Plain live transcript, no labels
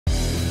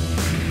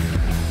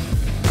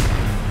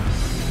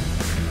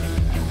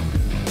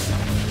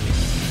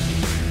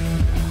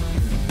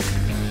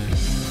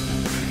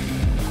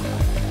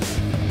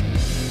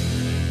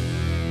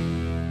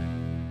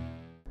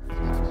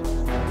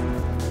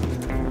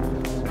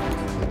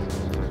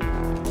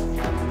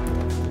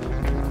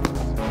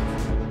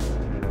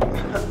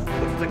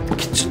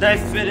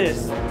Nice finish.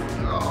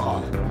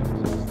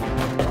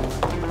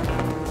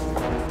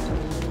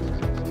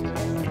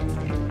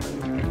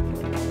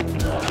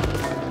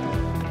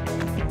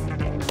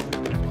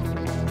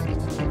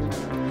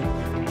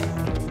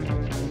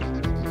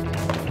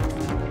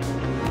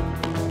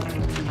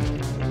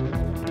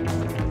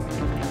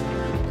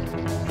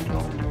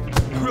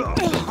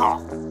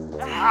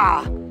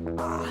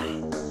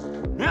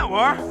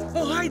 Natwar!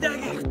 Oh, hi,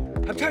 Daggett.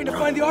 I'm trying to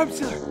find the arms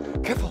dealer.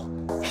 Careful.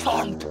 He's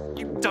armed.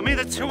 You dummy,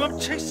 that's who I'm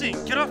chasing.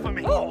 Get off of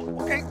me. Oh,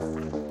 okay.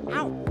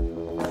 Ow.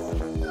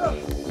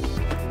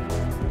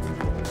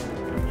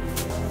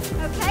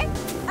 Okay.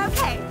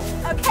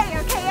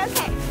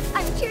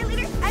 I'm a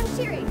cheerleader. I'm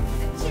cheering.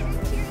 I'm cheering.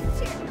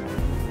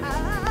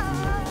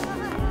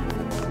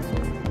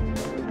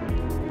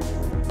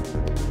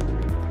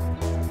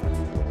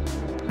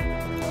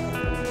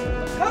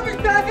 Coming,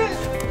 Daggett!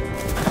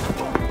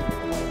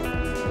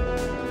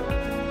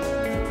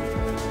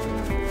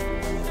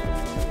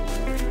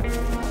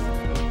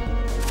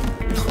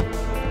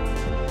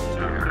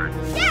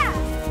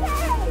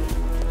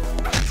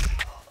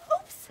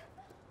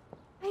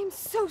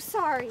 So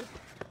sorry.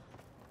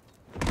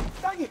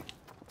 Daggett!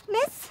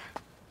 Miss,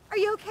 are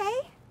you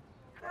okay?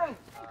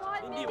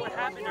 Mindy, what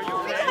happened? Are you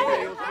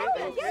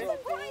okay? Yes, I'm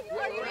fine.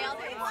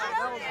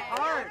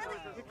 Hard.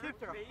 You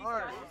kicked her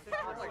hard.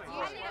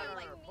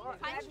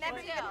 I've never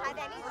even had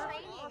any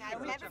training.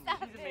 I've never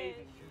stopped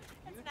it.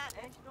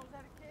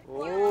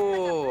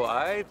 Oh,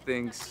 I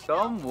think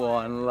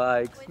someone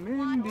likes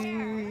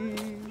Mindy.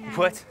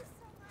 What?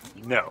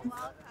 No.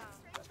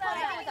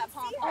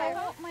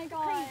 Oh my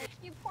God,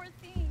 you poor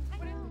thing.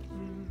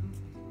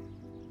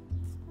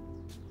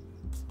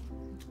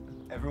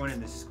 Everyone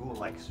in this school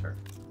likes her.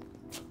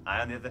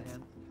 I, on the other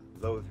hand,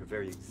 loathe her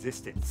very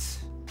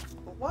existence.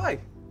 But why?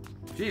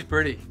 She's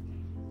pretty.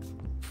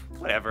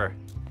 Whatever.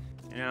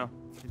 You know,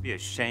 it'd be a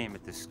shame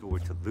at this school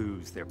to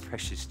lose their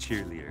precious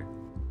cheerleader.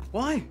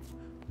 Why?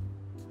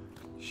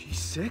 She's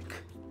sick?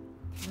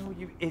 No,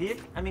 you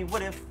idiot. I mean,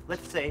 what if,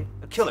 let's say,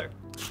 a killer?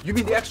 You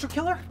mean the extra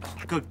killer?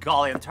 Good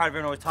golly, I'm tired of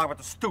everyone always talking about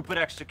the stupid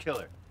extra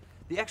killer.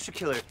 The extra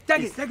killer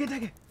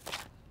Daggett.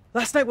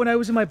 Last night when I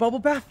was in my bubble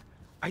bath,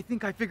 I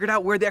think I figured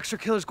out where the extra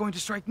killer's going to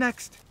strike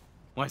next.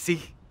 Want to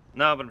see?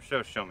 No, but I'm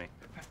sure show me.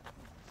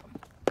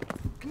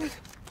 Come here.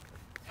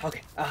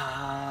 Okay.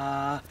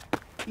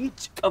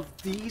 Each of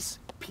these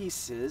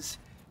pieces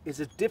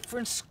is a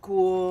different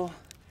school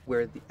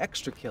where the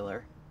extra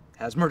killer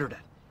has murdered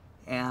at.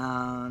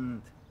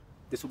 And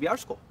this will be our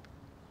school.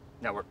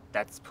 Now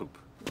that's poop.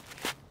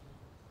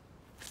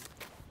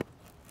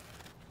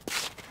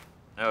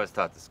 I always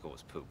thought the school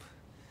was poop.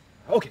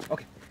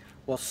 Okay.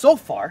 Well, so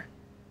far,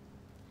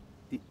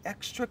 the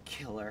extra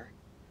killer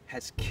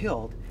has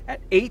killed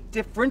at 8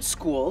 different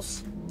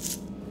schools.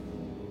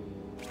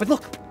 But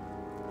look,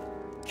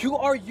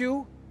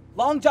 QRU,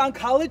 Long John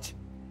College,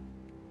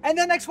 and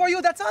then next for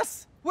you, that's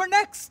us. We're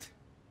next.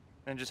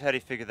 And just how do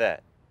you figure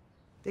that?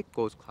 It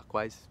goes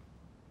clockwise.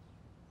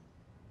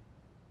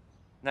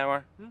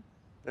 Natwar,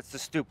 that's the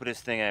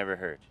stupidest thing I ever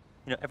heard.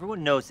 You know,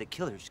 everyone knows that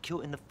killers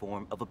kill in the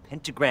form of a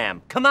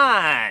pentagram. Come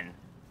on!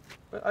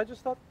 But I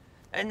just thought...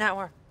 And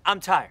Natwar, I'm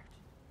tired.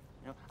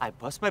 You know, I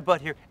bust my butt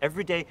here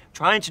every day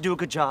trying to do a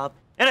good job,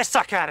 and I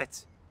suck at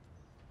it.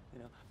 You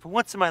know, for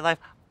once in my life,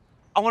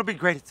 I want to be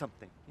great at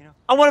something, you know?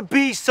 I want to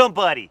be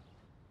somebody.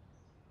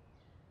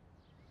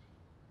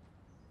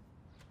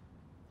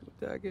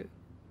 Daggett.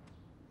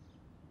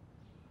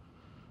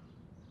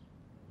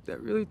 That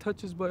really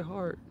touches my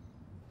heart.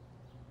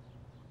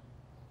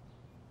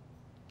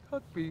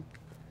 Hug me.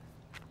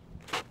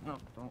 No,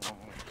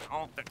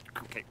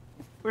 okay.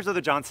 Where's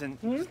Other Johnson?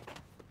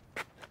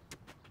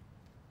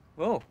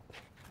 Whoa.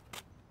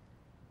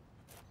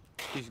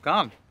 She's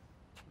gone.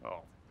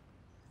 Oh.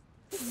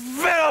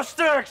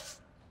 Fiddlesticks!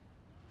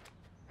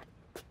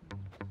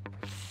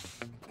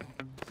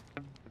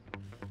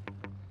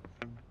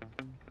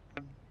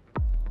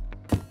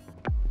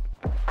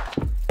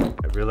 I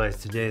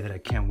realized today that I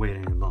can't wait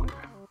any longer.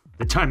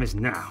 The time is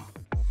now.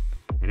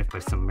 And if by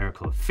some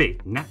miracle of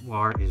fate,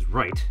 Natwar is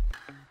right,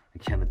 I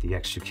can't let the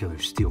extra killer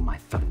steal my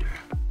thunder.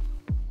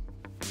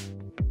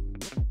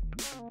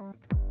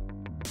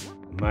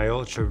 My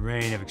ultra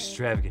reign of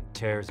extravagant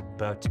terror is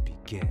about to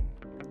begin.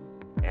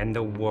 And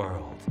the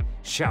world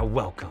shall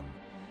welcome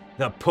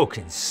the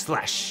Pokin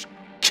Slash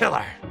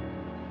Killer.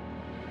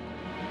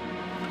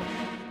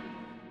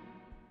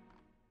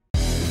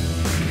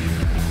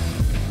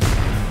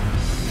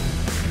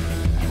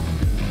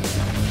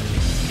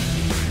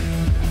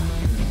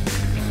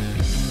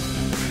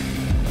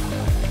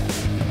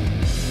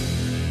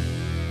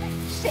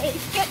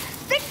 Shake it!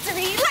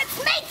 Victory! Let's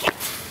make it!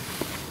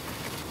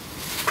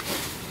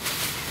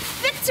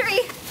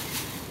 Victory!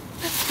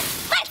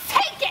 Let's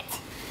take it!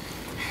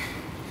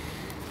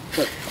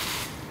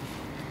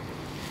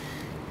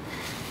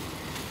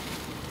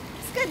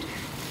 It's good,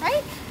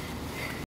 right?